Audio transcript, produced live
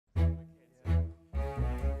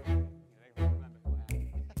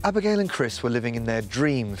Abigail and Chris were living in their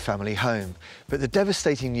dream family home, but the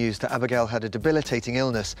devastating news that Abigail had a debilitating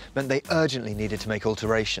illness meant they urgently needed to make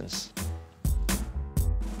alterations.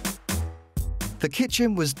 The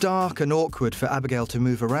kitchen was dark and awkward for Abigail to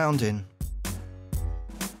move around in.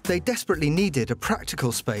 They desperately needed a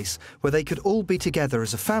practical space where they could all be together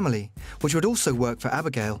as a family, which would also work for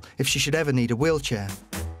Abigail if she should ever need a wheelchair.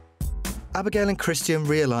 Abigail and Christian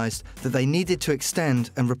realised that they needed to extend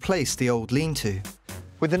and replace the old lean-to.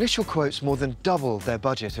 With initial quotes more than double their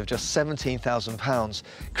budget of just £17,000,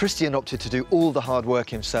 Christian opted to do all the hard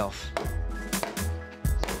work himself.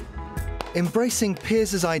 Embracing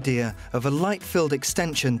Piers' idea of a light-filled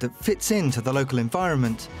extension that fits into the local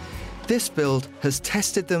environment, this build has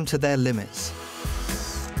tested them to their limits.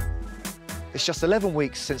 It's just 11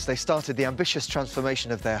 weeks since they started the ambitious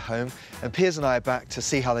transformation of their home, and Piers and I are back to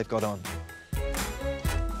see how they've got on.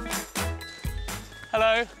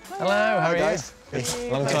 Hello. Hello, how are you? Guys?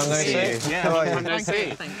 Long time no see. Yeah, How are you? long time no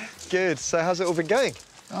see. Good. So how's it all been going?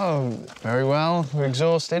 Oh, very well. We're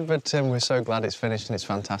exhausted, but we're so glad it's finished and it's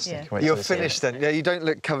fantastic. Yeah. You're finished then? Yeah, you don't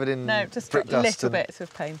look covered in No, just brick got dust. little bits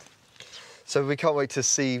of paint. So we can't wait to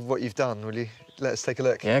see what you've done. Will you let us take a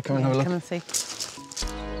look? Yeah, come and have a look. Come and see.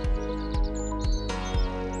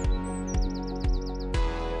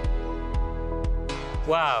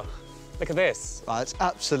 Wow, look at this. Oh, it's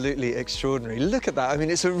absolutely extraordinary. Look at that. I mean,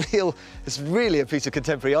 it's really a piece of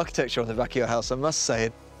contemporary architecture on the back of your house, I must say.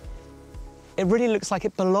 It really looks like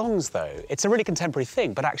it belongs, though. It's a really contemporary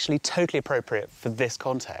thing, but actually totally appropriate for this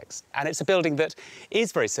context. And it's a building that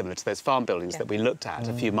is very similar to those farm buildings that we looked at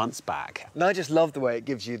a few months back. And I just love the way it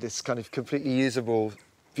gives you this kind of completely usable,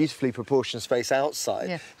 beautifully proportioned space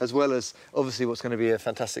outside, as well as obviously what's going to be a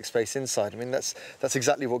fantastic space inside. I mean, that's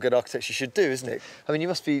exactly what good architecture should do, isn't it? I mean, you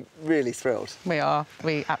must be really thrilled. We are.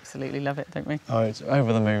 We absolutely love it, don't we? Oh, it's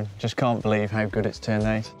over the moon. Just can't believe how good it's turned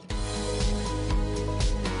out.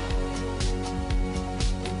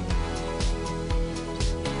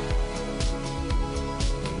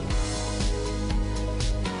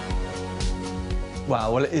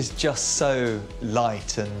 Wow, well, it is just so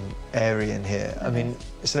light and airy in here. I mean,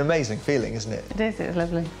 it's an amazing feeling, isn't it? It is, it's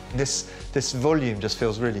lovely. This volume just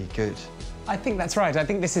feels really good. I think that's right. I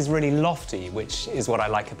think this is really lofty, which is what I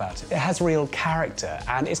like about it. It has real character,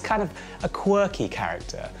 and it's kind of a quirky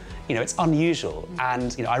character. You know, it's unusual,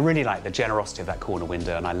 and I really like the generosity of that corner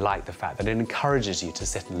window, and I like the fact that it encourages you to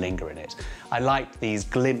sit and linger in it. I like these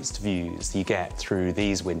glimpsed views you get through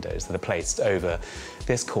these windows that are placed over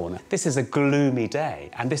this corner. This is a gloomy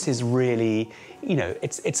day, and this is really,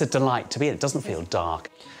 it's a delight to be in. It doesn't feel dark.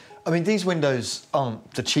 I mean, these windows aren't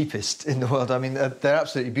the cheapest in the world. I mean, they're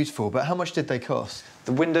absolutely beautiful, but how much did they cost?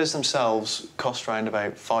 The windows themselves cost around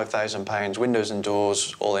about £5,000, windows and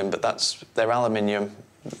doors all in, but they're aluminium.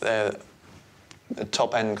 They're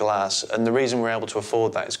top-end glass, and the reason we're able to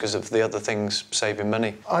afford that is because of the other things saving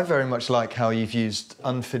money. I very much like how you've used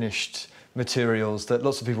unfinished materials that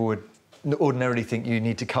lots of people would ordinarily think you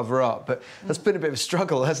need to cover up, but that's been a bit of a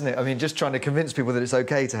struggle, hasn't it? I mean, just trying to convince people that it's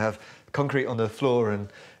OK to have concrete on the floor and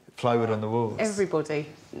plywood on the walls. Everybody,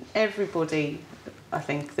 I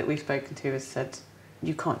think, that we've spoken to has said,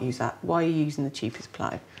 you can't use that. Why are you using the cheapest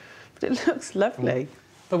ply? But it looks lovely.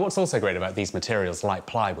 But what's also great about these materials, like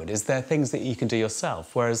plywood, is they're things that you can do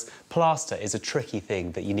yourself, whereas plaster is a tricky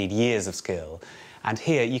thing that you need years of skill. And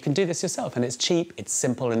here, you can do this yourself, and it's cheap, it's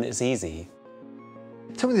simple, and it's easy.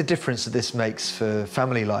 Tell me the difference that this makes for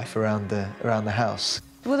family life around the house.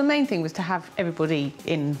 Well, the main thing was to have everybody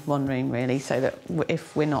in one room, really, so that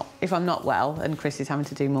if I'm not well and Chris is having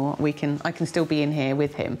to do more, I can still be in here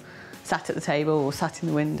with him, sat at the table or sat in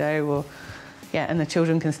the window, or and the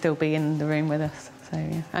children can still be in the room with us. So,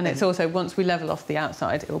 yeah. And it's also, once we level off the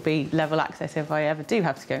outside, it'll be level access if I ever do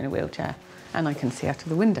have to go in a wheelchair, and I can see out of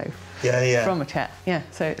the window from a chair. Yeah,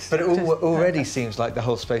 so it's. But it already seems like the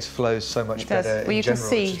whole space flows so much better. Well, you in general, can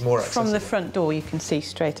see which is more from the accessible. front door, you can see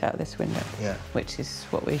straight out this window. Yeah. Which is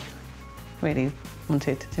what we really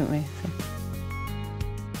wanted, didn't we?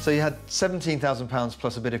 So you had £17,000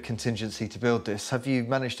 plus a bit of contingency to build this. Have you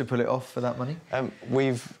managed to pull it off for that money?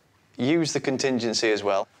 We've used the contingency as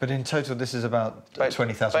well. But in total, this is about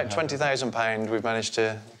 £20,000. About £20,000 we've managed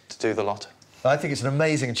to do the lot. I think it's an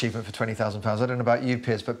amazing achievement for £20,000. I don't know about you,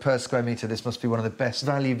 Piers, but per square metre, this must be one of the best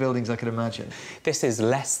value buildings I could imagine. This is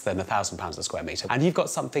less than £1,000 a square metre, and you've got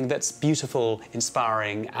something that's beautiful,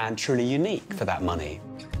 inspiring, and truly unique for that money.